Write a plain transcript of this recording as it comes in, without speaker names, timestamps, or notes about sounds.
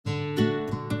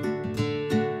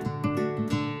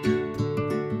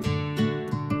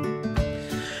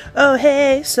Oh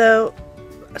hey, so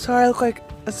sorry I look like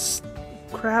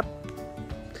crap.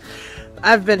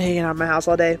 I've been hanging out in my house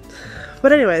all day.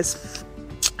 But anyways,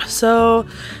 so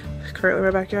currently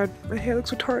in my backyard, my hair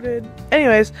looks retarded.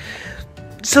 Anyways,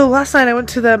 so last night I went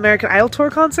to the American Idol tour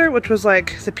concert, which was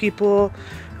like the people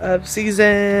of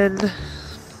the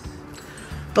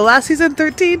last season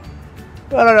 13.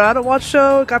 I don't know, I don't watch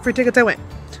show, got free tickets, I went.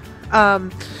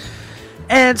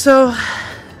 And so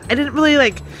I didn't really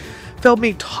like film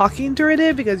me talking during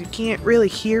it because you can't really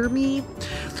hear me.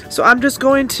 So I'm just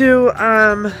going to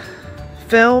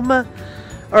film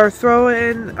or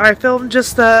film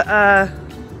just the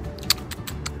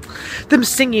them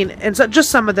singing, and so just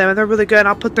some of them, and they're really good, and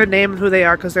I'll put their name and who they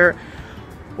are because we're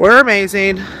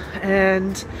amazing.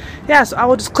 And yeah, so I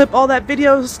will just clip all that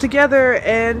videos together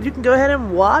and you can go ahead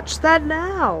and watch that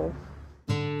now.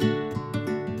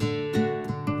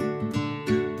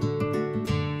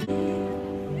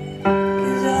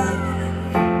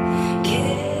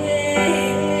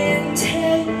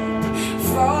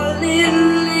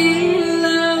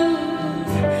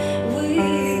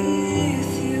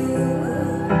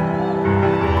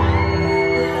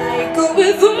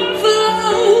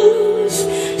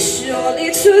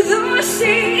 To the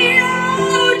sea,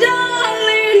 oh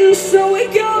darling, so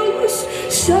it goes.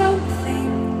 Some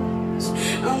things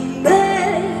are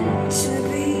meant to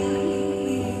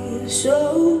be,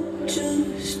 so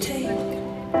just take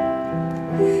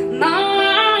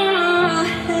my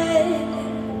hand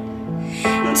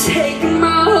and take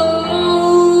my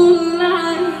whole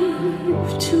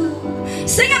life to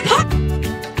sing a part.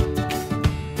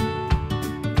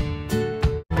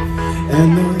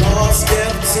 And the lost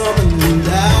kept tumbling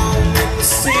down in the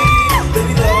sea that we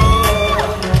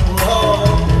love.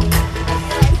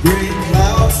 Great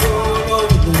clouds roll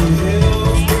over the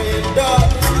hills, bring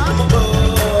dark from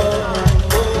above.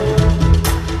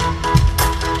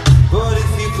 But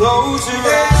if you close your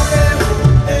eyes,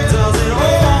 does it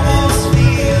almost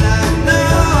feel like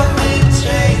nothing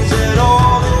changed at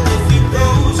all? And if you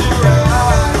close your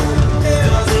eyes,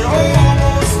 does it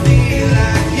almost feel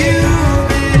like you've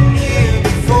been here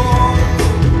before?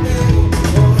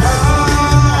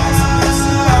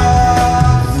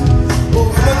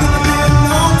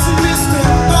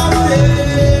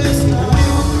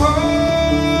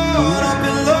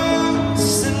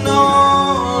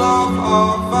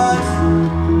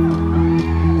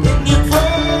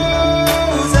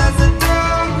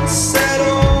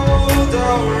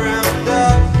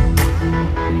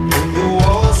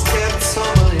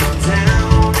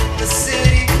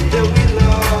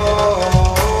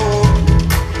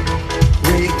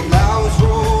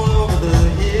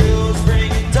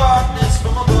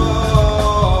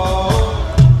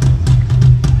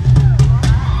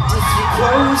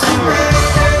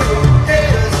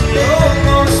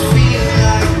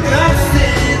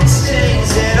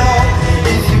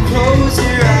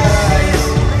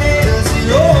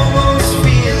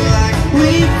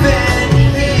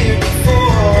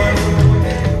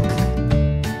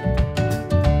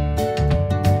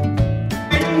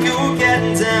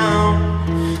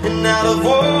 And out of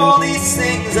all these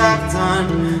things I've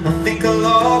done, I think I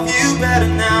love you better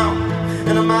now.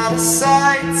 And I'm out of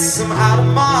sight, I'm out of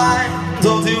mind.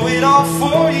 I'll do it all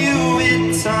for you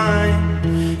in time.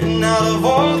 And out of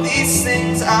all these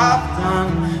things I've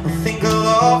done, I think I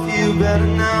love you better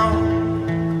now.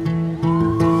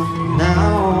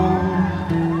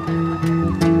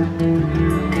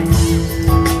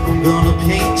 I'm gonna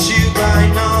paint you by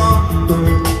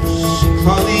numbers,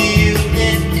 color you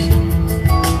in.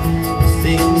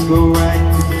 Things go right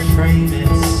with the frame and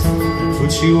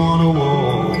put you on a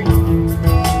wall.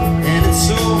 And it's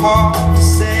so hard to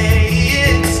say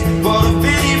it, but I've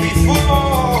been here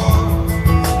before.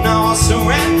 Now I'll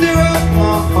surrender up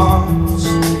my heart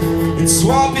and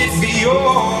swap it for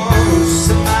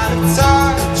yours. I'm out of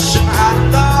touch, I'm out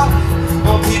of love.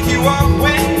 I'll pick you up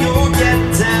when you get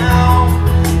down.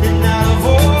 And out of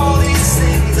all these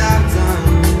things I've done,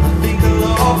 I think I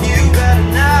love you better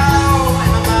now.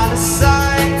 And I'm out of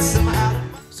sight, I'm out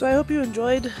of... So I hope you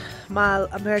enjoyed my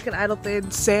American Idol thing.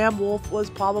 Sam Woolfe was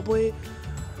probably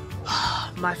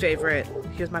my favorite.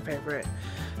 He was my favorite.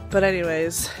 But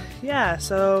anyways, yeah,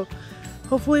 so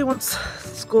hopefully once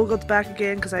school goes back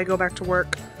again, because I go back to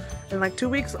work in like 2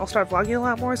 weeks, I'll start vlogging a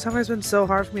lot more. Summer's been so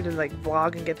hard for me to like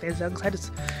vlog and get things done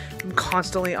because I'm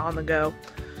constantly on the go.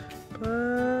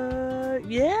 But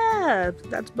yeah,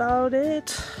 that's about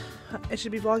it. I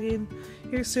should be vlogging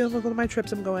here soon with one of my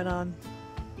trips I'm going on.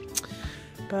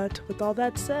 But with all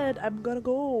that said, I'm gonna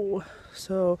go.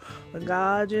 So,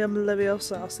 Wingardium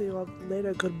Leviosa. I'll see you all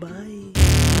later. Goodbye.